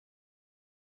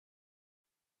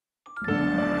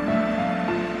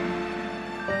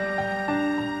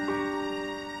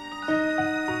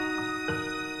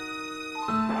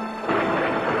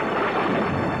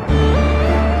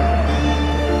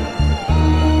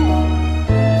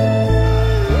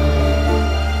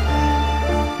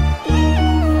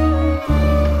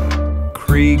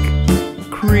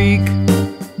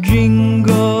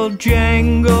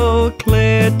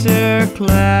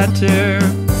clatter.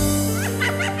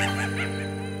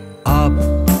 Up,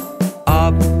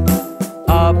 up,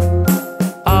 up,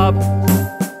 up,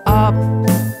 up,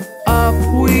 up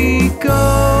we go.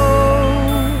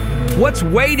 What's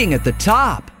waiting at the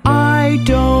top? I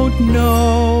don't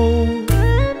know.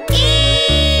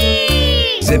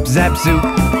 Zip, zap, zoop,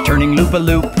 turning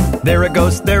loop-a-loop. There a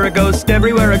ghost,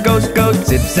 everywhere a ghost goes.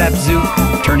 Zip, zap, zoop,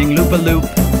 turning loop-a-loop.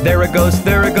 There a ghost,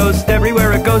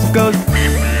 everywhere a ghost goes.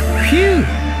 Phew!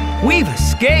 We've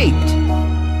escaped!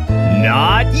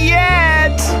 Not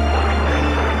yet!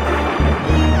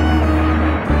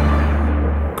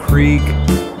 Creak,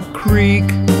 creak,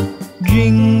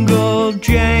 jingle,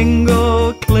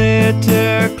 jangle,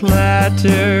 clatter,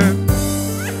 clatter.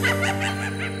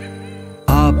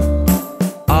 Up,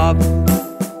 up,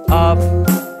 up,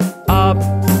 up,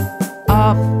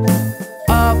 up,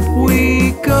 up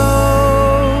we go.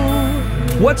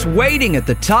 What's waiting at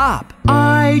the top?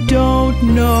 I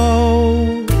don't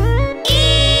know.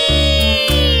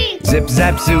 Zip,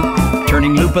 zap, zoop,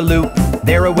 turning loop-a-loop.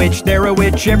 There a witch,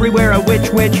 everywhere a witch,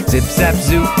 witch. Zip, zap,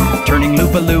 zoop, turning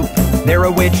loop-a-loop. There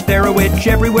a witch,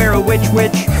 everywhere a witch,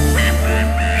 witch.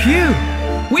 Phew!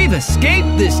 We've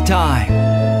escaped this time.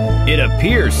 It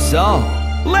appears so.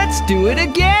 Let's do it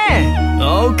again.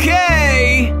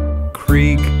 Okay.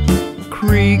 Creak,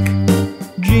 creak,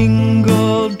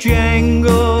 jingle,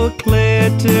 jangle,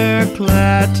 clatter,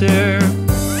 clatter.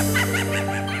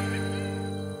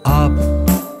 Up,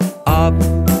 up,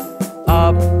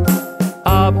 up,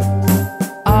 up,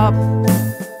 up,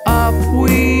 up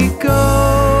we go.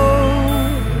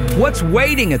 What's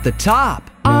waiting at the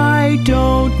top? I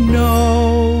don't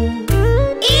know.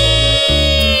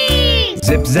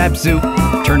 Zip, zap, zoop,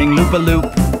 turning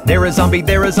loop-a-loop. There a zombie,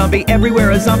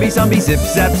 everywhere a zombie, zombie. Zip,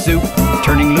 zap, zoop,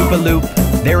 turning loop-a-loop.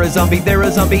 There a zombie,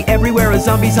 everywhere a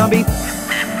zombie, zombie.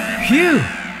 Phew!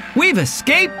 We've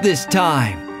escaped this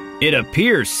time. It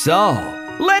appears so.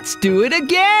 Let's do it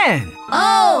again.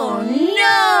 Oh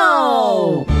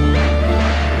no!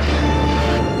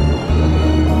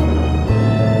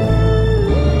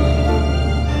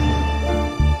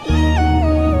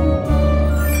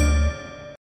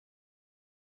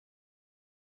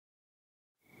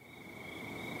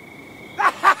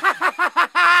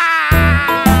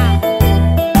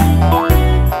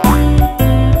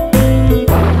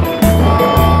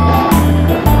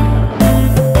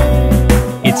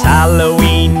 It's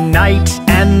Halloween night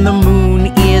and the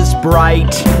moon is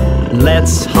bright.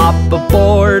 Let's hop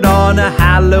aboard on a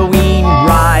Halloween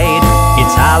ride.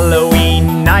 It's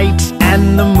Halloween night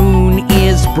and the moon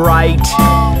is bright.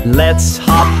 Let's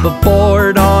hop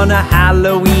aboard on a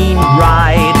Halloween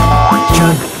ride.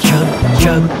 Chug, chug,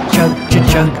 chug, chug, chug,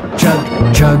 chug,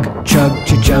 chug, chug, chug,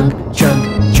 chug,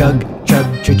 chug, chug,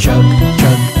 chug, chug,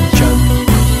 chug, chug.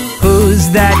 Who's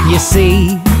that you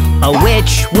see? A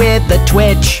witch with a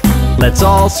twitch. Let's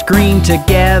all scream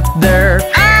together.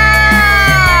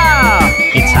 Ah!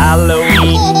 It's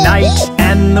Halloween night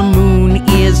and the moon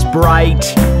is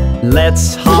bright.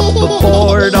 Let's hop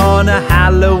aboard on a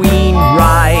Halloween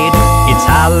ride. It's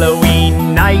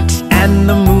Halloween night and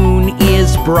the moon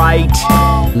is bright.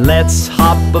 Let's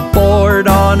hop aboard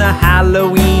on a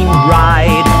Halloween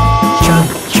ride. Chug,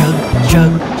 chug,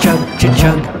 chug, chug, chug,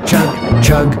 chug, chug,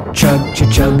 chug, chug, chug,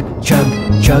 chug, chug,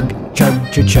 chug,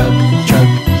 chug, chug, chug,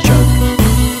 chug.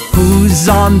 Who's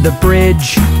on the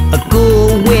bridge? A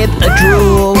ghoul with a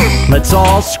drool. Let's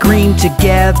all scream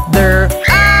together.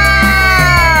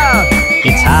 Ah!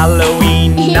 It's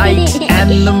Halloween night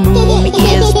and the moon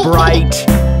is bright.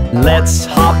 Let's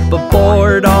hop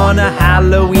aboard on a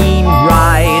Halloween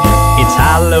ride. It's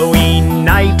Halloween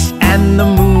night and the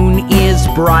moon is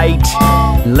bright.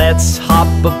 Let's hop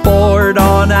aboard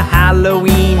on a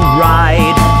Halloween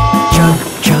ride. Chug,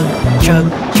 chug, chug,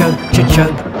 chug, chug,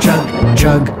 chug,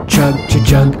 chug, chug, chug,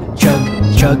 chug, chug,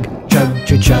 chug, chug,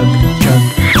 chug, chug,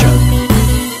 chug.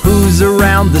 Who's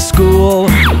around the school?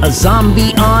 A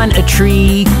zombie on a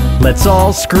tree. Let's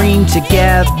all scream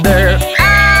together.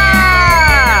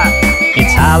 Ah!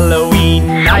 It's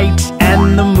Halloween night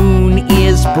and the moon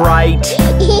is bright.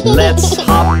 Let's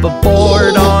hop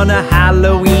aboard on a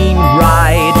Halloween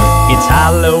ride. It's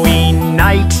Halloween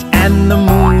night and the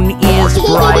moon is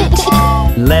bright.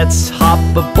 Let's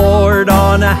hop aboard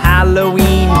on a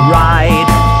Halloween ride.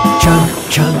 Chug,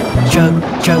 chug, chug,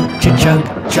 chug, chug, chug,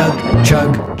 chug,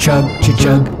 chug, chug,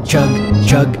 chug, chug, chug,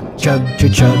 chug, chug,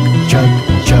 chug, chug,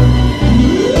 chug.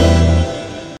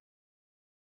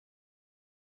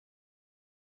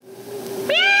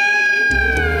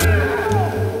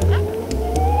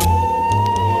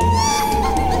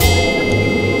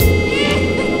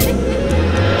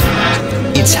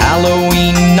 It's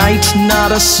Halloween night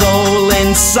not a soul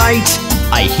in sight.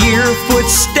 I hear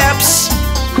footsteps.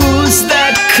 Who's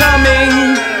that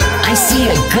coming? I see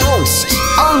a ghost.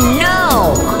 Oh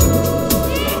no!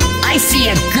 I see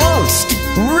a ghost.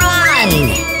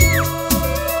 Run!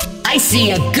 I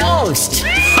see a ghost.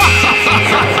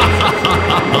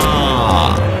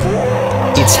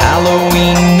 It's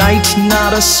Halloween night,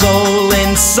 not a soul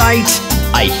in sight.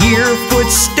 I hear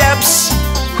footsteps.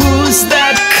 Who's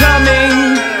that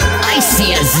coming? I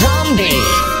see a zombie.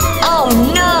 Oh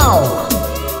no!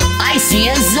 I see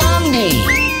a zombie.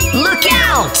 Look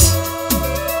out!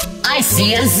 I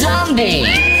see a zombie.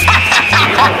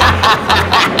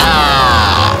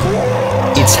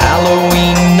 It's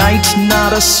Halloween night,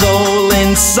 not a soul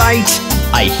in sight.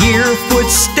 I hear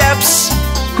footsteps.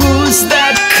 Who's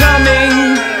that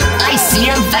coming? I see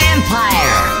a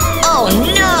vampire. Oh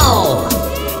no!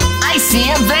 I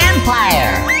see a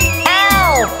vampire.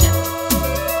 Help!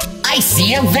 I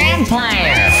see a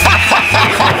vampire.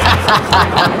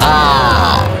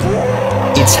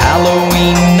 It's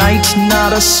Halloween night,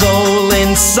 not a soul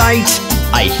in sight.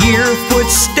 I hear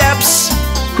footsteps.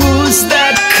 Who's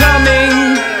that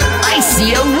coming? I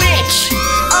see a witch.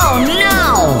 Oh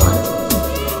no!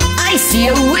 I see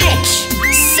a witch.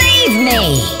 Save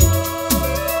me!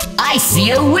 I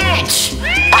see a witch.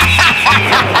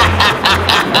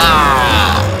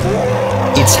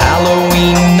 It's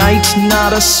Halloween night,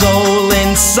 not a soul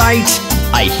in sight.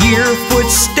 I hear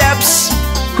footsteps.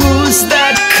 Who's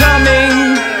that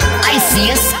coming? I see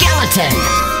a skeleton.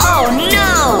 Oh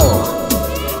no!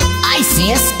 I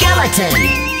see a skeleton.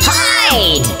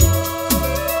 Hide!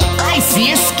 I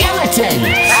see a skeleton.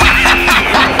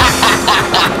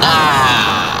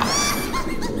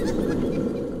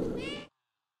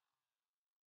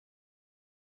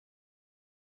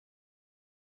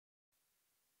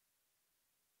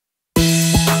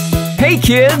 Hey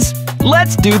kids,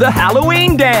 let's do the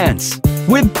Halloween dance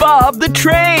with Bob the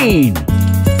Train.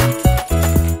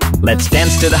 Let's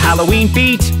dance to the Halloween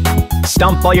beat.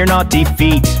 Stomp all your naughty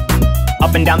feet.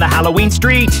 Up and down the Halloween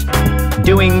street,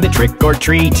 doing the trick or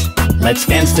treat. Let's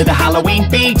dance to the Halloween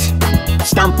beat.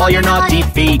 Stomp all your naughty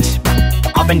feet.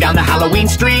 Up and down the Halloween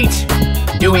street,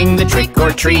 doing the trick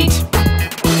or treat.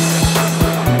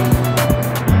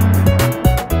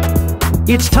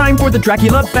 It's time for the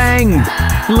Dracula bang.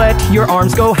 Let your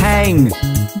arms go hang.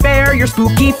 Bare your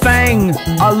spooky fang,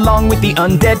 along with the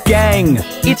undead gang.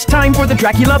 It's time for the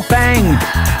Dracula bang.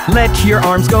 Let your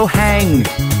arms go hang.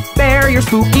 Bare your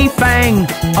spooky fang,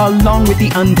 along with the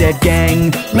undead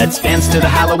gang. Let's dance to the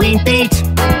Halloween beat.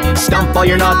 Stomp all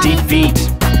your naughty feet.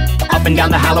 Up and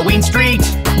down the Halloween street,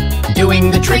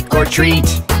 doing the trick or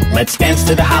treat. Let's dance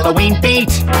to the Halloween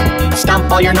beat.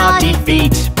 Stomp all your naughty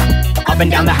feet. Up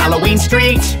and down the Halloween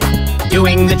street,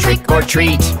 doing the trick or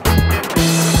treat.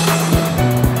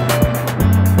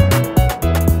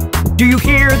 Do you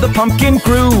hear the pumpkin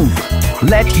groove?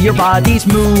 Let your bodies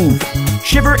move.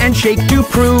 Shiver and shake to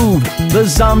prove the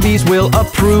zombies will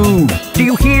approve. Do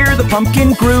you hear the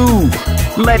pumpkin groove?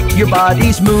 Let your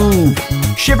bodies move.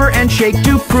 Shiver and shake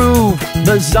to prove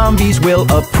the zombies will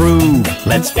approve.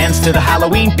 Let's dance to the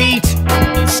Halloween beat.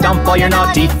 Stomp all your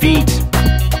naughty feet.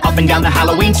 Up and down the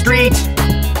Halloween street,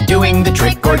 doing the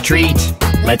trick or treat.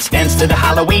 Let's dance to the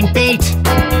Halloween beat.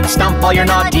 Stomp all your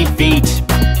naughty feet.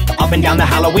 Up and down the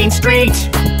Halloween street,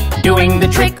 doing the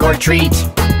trick or treat.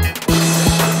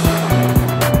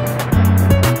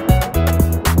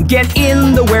 Get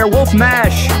in the werewolf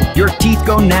mash. Your teeth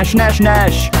go gnash, gnash,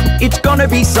 gnash. It's gonna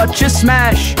be such a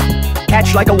smash.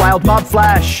 Catch like a wild mob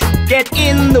flash. Get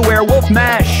in the werewolf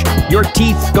mash. Your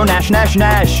teeth go gnash, gnash,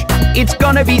 gnash. It's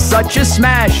gonna be such a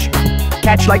smash.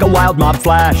 Catch like a wild mob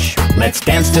flash. Let's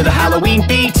dance to the Halloween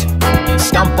beat.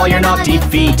 Stomp all your naughty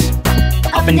feet.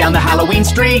 Up and down the Halloween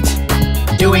street,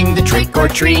 doing the trick or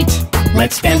treat.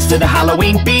 Let's dance to the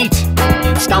Halloween beat.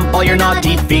 Stomp all your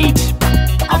naughty feet.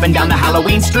 Up and down the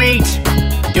Halloween street,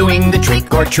 doing the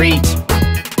trick or treat.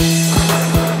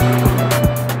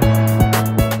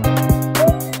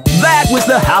 That was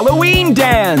the Halloween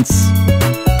dance!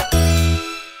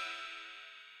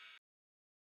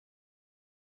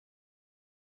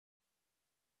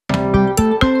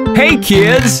 Hey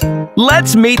kids,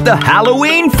 let's meet the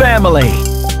Halloween family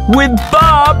with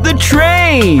Bob the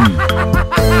Train!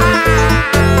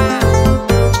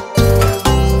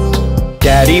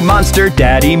 Daddy Monster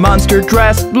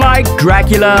dressed like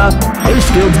Dracula. I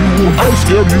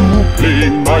scare you,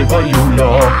 playing my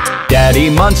viola. Daddy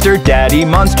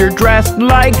Monster dressed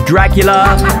like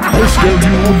Dracula. I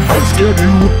scare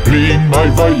you, playing my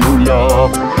viola.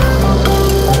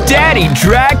 Daddy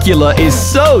Dracula is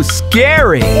so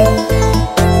scary.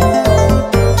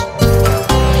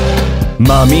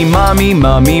 Mummy, mummy,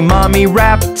 mummy, mummy,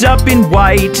 wrapped up in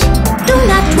white. Do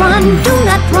not run,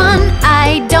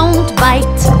 I don't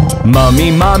bite. Mummy,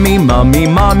 mummy, mummy,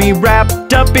 mummy,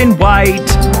 wrapped up in white.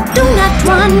 Do not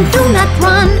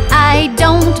run, I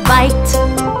don't bite.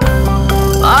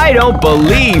 I don't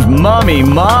believe Mummy,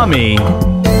 Mommy.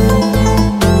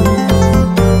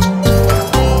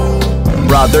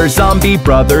 Brother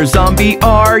zombie,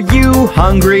 are you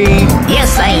hungry?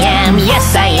 Yes I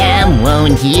am,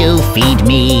 won't you feed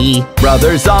me?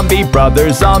 Brother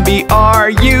zombie, are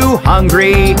you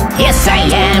hungry? Yes I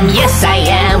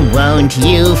am, won't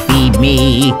you feed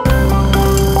me?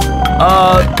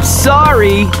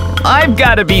 Sorry, I've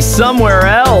gotta be somewhere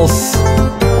else.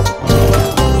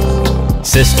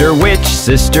 Sister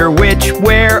witch,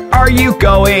 where are you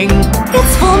going?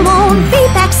 It's full moon, be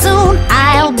back soon,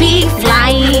 I'll be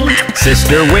flying.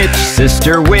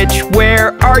 Sister witch,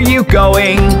 where are you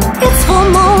going? It's full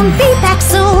moon, be back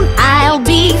soon, I'll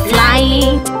be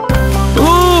flying.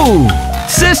 Ooh,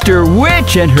 Sister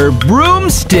Witch and her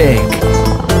broomstick.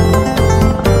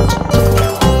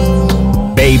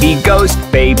 Baby ghost,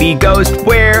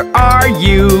 where are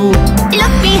you?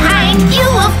 Look behind, you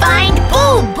will find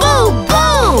boo, boo,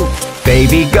 boo.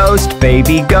 Baby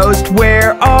ghost,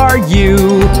 where are you?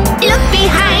 Look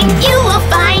behind, you will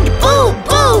find boo,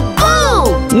 boo,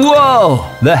 boo. Whoa,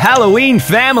 the Halloween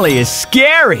family is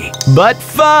scary, but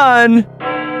fun.